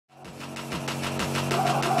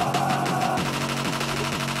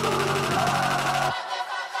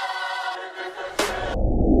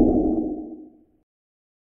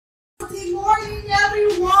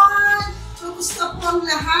pong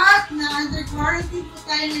lahat na under quarantine po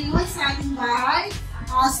tayo ngayon sa ating bahay.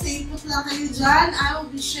 Stay put lang kayo dyan. I will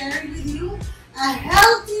be sharing with you a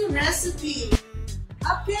healthy recipe.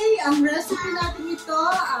 Okay, ang recipe natin ito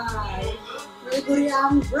ay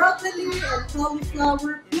gulay-gulyang broccoli and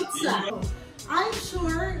cauliflower pizza. I'm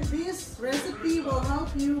sure this recipe will help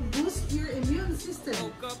you boost your immune system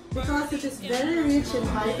because it is very rich in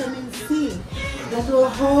vitamin C that will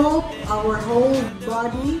help our whole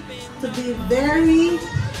body to be very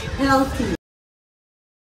healthy.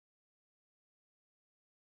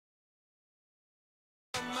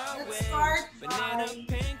 Let's start by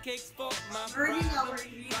burning our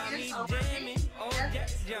ingredients.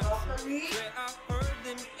 Broccoli,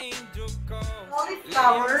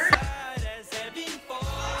 cauliflower,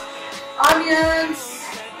 onions,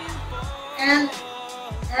 and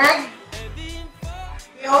egg.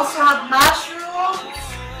 We also have mushrooms,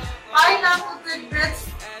 pineapple tidbits,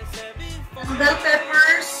 and bell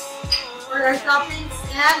peppers for our toppings,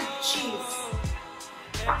 and cheese.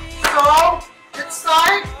 So, let's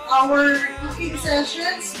start our cooking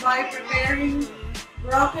sessions by preparing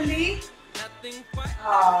broccoli.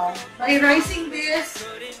 By rising this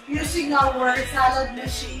using our salad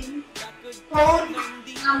machine. Code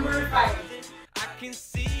number 5. I can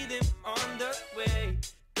see them on the way.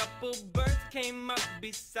 Couple birds came up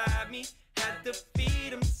beside me. Had to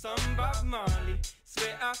feed them some Bob Marley.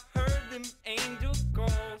 Swear I heard them angel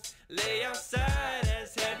calls. Lay outside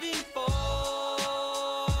as heaven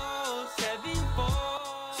falls. Heaven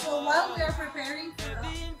falls. So while we are preparing for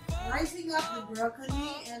rising up the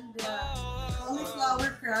broccoli and the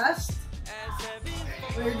cauliflower crust,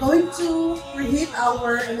 we're going to preheat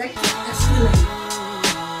our electric escalator.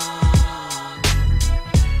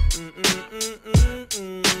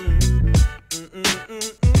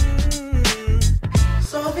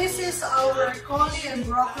 So this is our cauli and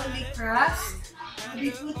broccoli crust. We'll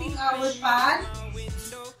be putting our pan.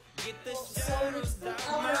 So let's put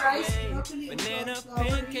our rice, broccoli, and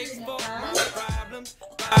cauliflower here in the pan.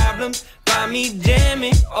 Problems by me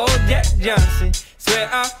jamming, old Jack Johnson. Swear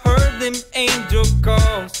I heard them angel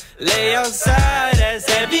calls. Lay outside as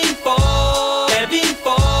heaven falls. Heaven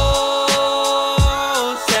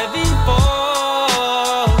falls. Heaven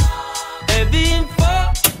falls. Heaven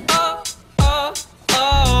falls.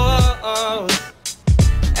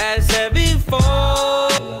 As heaven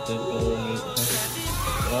falls.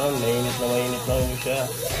 Mainit na siya.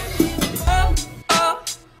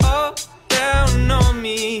 Down on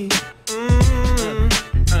me.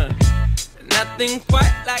 Nothing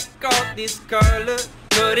quite like all this color.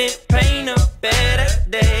 Couldn't paint a better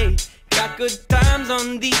day. Got good times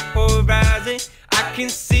on the horizon. I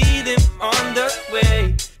can see them on the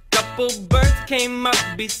way. Couple birds came up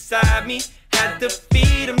beside me. Had to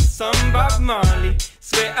feed them some Bob Marley.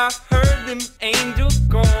 Swear I heard them angel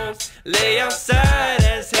calls. Lay outside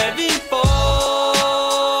as heaven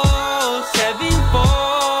falls. Heaven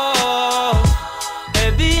falls.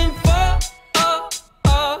 Heaven falls.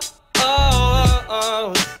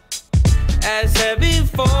 As heaven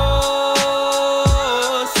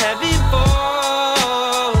falls. Heaven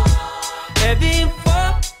falls. Heaven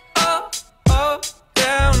falls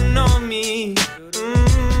down on me.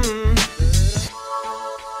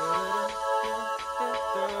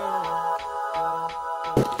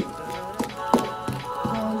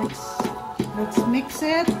 Let's mix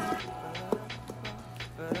it.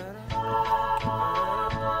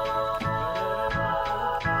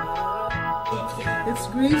 Let's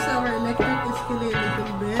grease our electric escalator a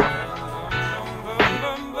little bit.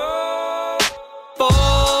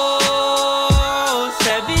 Falls,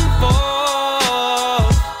 heaven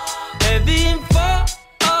falls, heaven falls,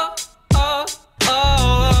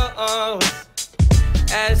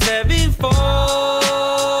 as heaven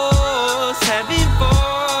falls, heaven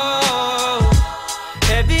falls,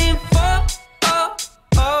 heaven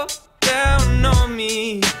falls down on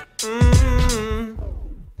me.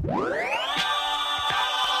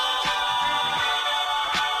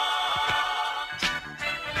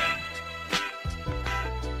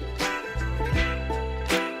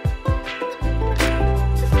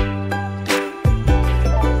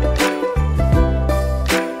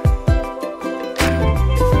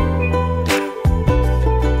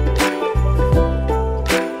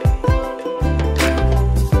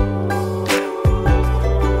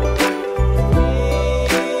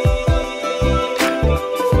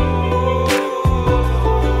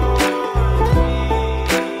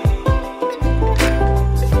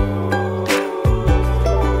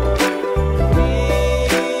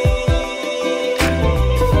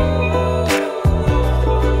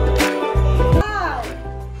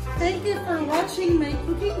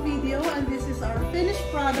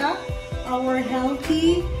 our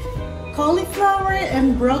healthy cauliflower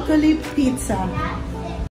and broccoli pizza.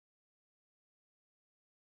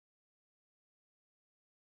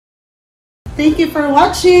 Thank you for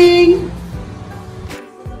watching.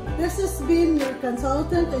 This has been your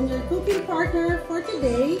consultant and your cooking partner for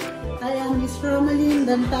today. I am Ms. Romaline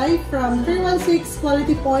Dantay from 316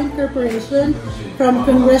 Quality Point Corporation from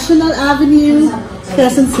Congressional Avenue,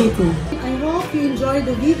 Quezon City. I hope you enjoyed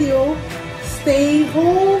the video. Stay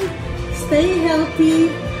home, stay healthy,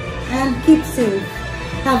 and keep safe.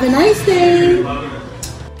 Have a nice day.